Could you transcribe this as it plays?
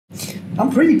I'm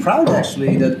pretty proud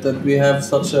actually that we have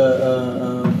such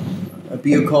a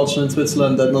beer culture in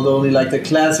Switzerland that not only like the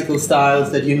classical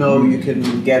styles that you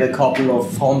can get a couple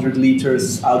of 100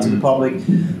 liters out to the public,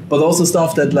 but also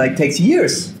stuff that like takes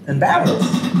years and barrels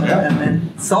and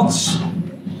such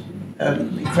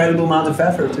an incredible amount of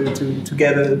effort to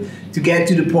get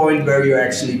to the point where you're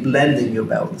actually blending your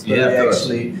barrels, where you're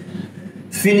actually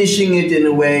finishing it in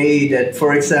a way that,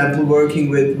 for example, working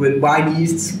with wine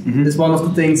yeasts is one of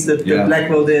the things that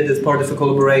Blackwell did as part of a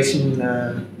collaboration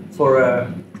for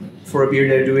a beer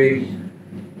they're doing,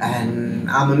 and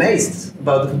I'm amazed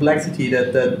about the complexity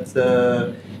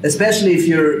that especially if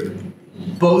you're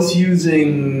both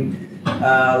using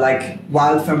like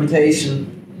wild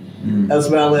fermentation as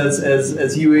well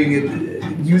as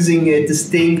using a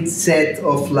distinct set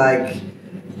of like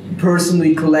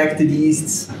personally collected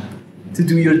yeasts to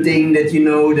do your thing, that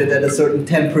that at a certain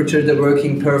temperature they're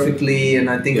working perfectly. And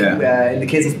I think in the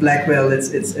case of Blackwell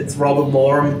it's rather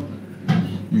warm,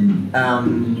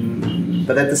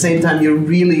 but at the same time you're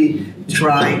really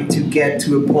trying to get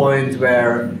to a point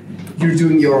where you're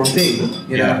doing your own thing.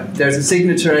 There's a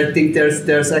signature. I think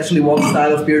there's actually one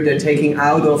style of beer they're taking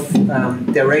out of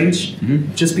their range,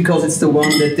 just because it's the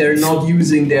one that they're not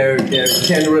using their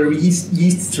general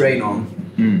yeast strain on.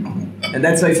 And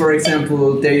that's why, for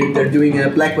example, they're doing a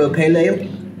Blackwell Pale Ale.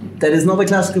 That is not a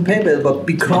classical pale ale, but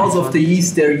because of the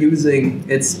yeast they're using,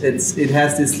 it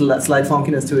has this slight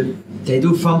funkiness to it. They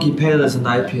do funky pale ales and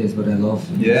IPAs, but I love.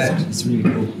 Yeah, it's really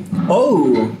cool.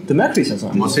 Oh, the Mercury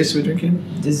Saison. What's this we're drinking?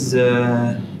 This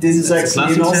is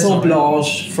actually an Saison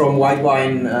Blanche from white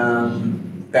wine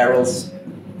barrels.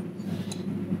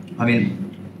 I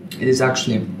mean, it is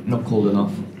actually not cold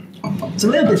enough. It's a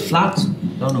little bit flat.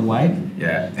 Don't know why.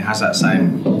 Yeah, it has that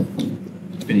same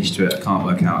finish to it. I can't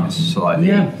work out. It's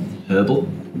slightly herbal.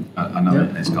 I know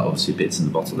it's got obviously bits in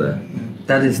the bottle there.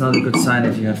 That is not a good sign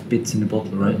if you have bits in the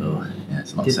bottle, right? Oh, yeah,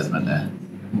 it's a lot of sediment there.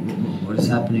 What is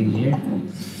happening here?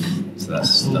 So that's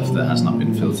stuff that has not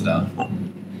been filtered out.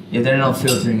 Yeah, they're not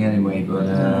filtering anyway, but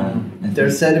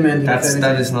there's sediment. That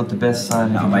is not the best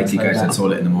sign. Our matey goes to the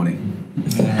toilet in the morning.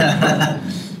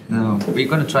 No, we're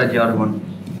gonna try the other one.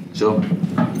 Sure.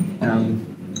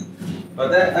 But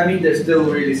they're still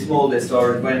really small. They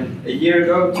started when, a year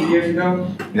ago, 2 years ago?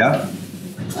 Yeah.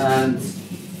 And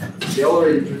they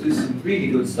already producing really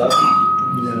good stuff.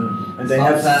 Yeah. And they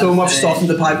have so much stuff in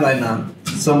the pipeline now.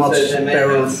 So much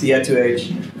barrels yet to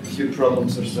age. A few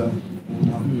problems or so.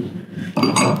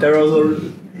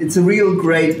 It's a real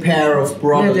great pair of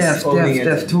brothers. They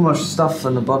have too much stuff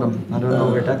on the bottom. I don't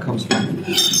know where that comes from.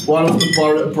 One of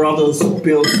the brothers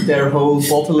built their whole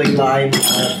bottling line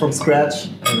from scratch.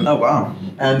 Oh wow!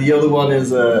 And the other one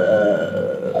is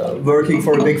working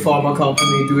for a big pharma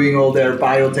company, doing all their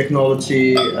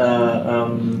biotechnology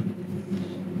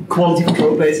quality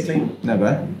control, basically.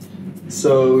 Never.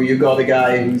 So you got a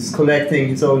guy who's collecting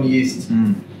his own yeast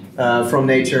from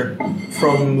nature,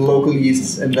 from local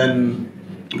yeasts, and then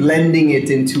blending it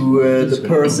into the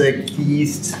perfect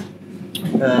yeast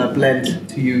blend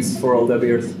to use for all their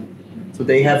beers. So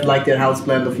they have like their house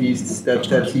blend of yeasts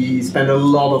that he spent a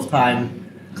lot of time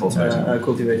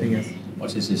cultivating. Yes.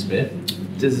 What is this beer?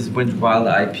 This is Winter Wild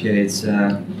IPA. It's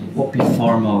hoppy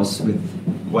farmhouse with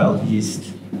wild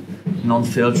yeast,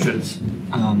 non-filtered.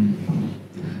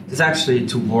 It's actually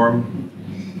too warm,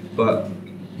 but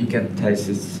you can taste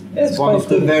it. It's one of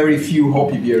the very few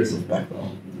hoppy beers of Blackwell.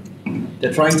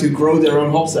 They're trying to grow their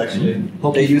own hops actually.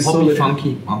 They use hoppy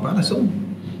funky.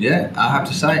 Yeah, I have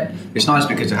to say, it's nice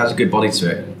because it has a good body to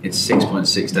it. It's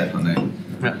 6.6 definitely.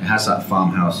 Yeah. It has that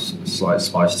farmhouse slight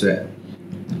spice to it.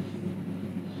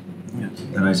 Yeah.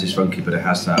 The nose is funky, but it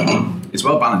has that. It's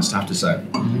well balanced, I have to say.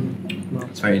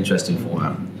 It's very interesting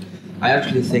format. I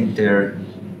actually think they're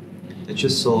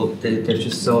just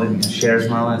selling shares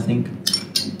now. I think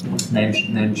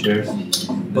name shares.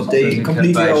 But they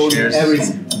completely own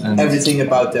everything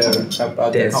about their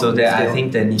company. I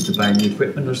think they need to buy new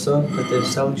equipment or so that they're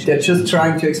selling shares. They're just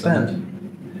trying to expand.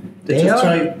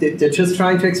 They're just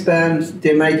trying to expand.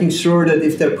 They're making sure that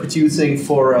if they're producing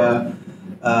for a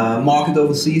market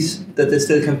overseas, that they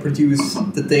still can produce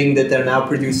the thing that they're now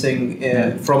producing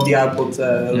from the output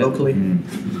locally.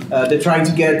 They're trying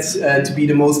to get to be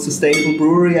the most sustainable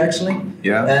brewery actually.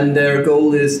 Yeah. And their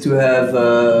goal is to have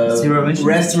zero emissions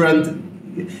restaurant.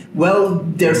 Well,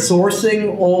 they're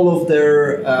sourcing all of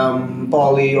their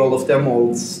barley, all of their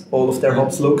malts, all of their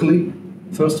hops locally.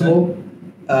 First of all.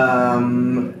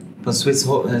 But Swiss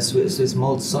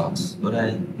malt sucks. What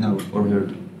I know or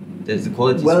heard. The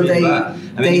quality well, is really bad.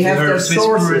 They have their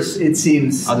sources, it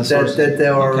seems,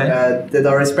 that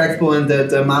are respectable, and that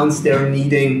the amounts they're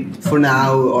needing for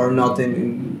now are not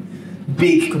in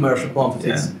big commercial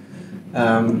quantities.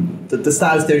 The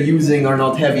styles they're using are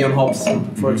not heavy on hops,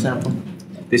 for example.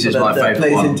 This is So my that favourite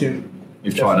plays one. into.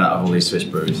 We've tried out of all these Swiss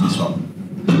brews, this one.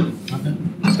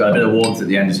 It's got a bit of warmth at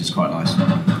the end, which is quite nice.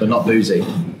 But not boozy.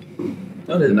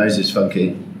 The nose is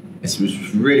funky. It's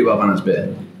really well balanced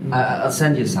beer. I'll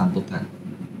send you a sample pen,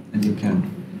 and you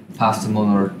can pass them on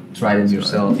or try them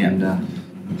yourself. Yeah. And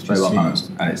It's very well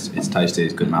balanced. And it's tasty,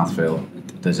 it's good mouthfeel.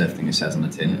 It does everything it says on the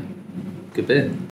tin. Good beer.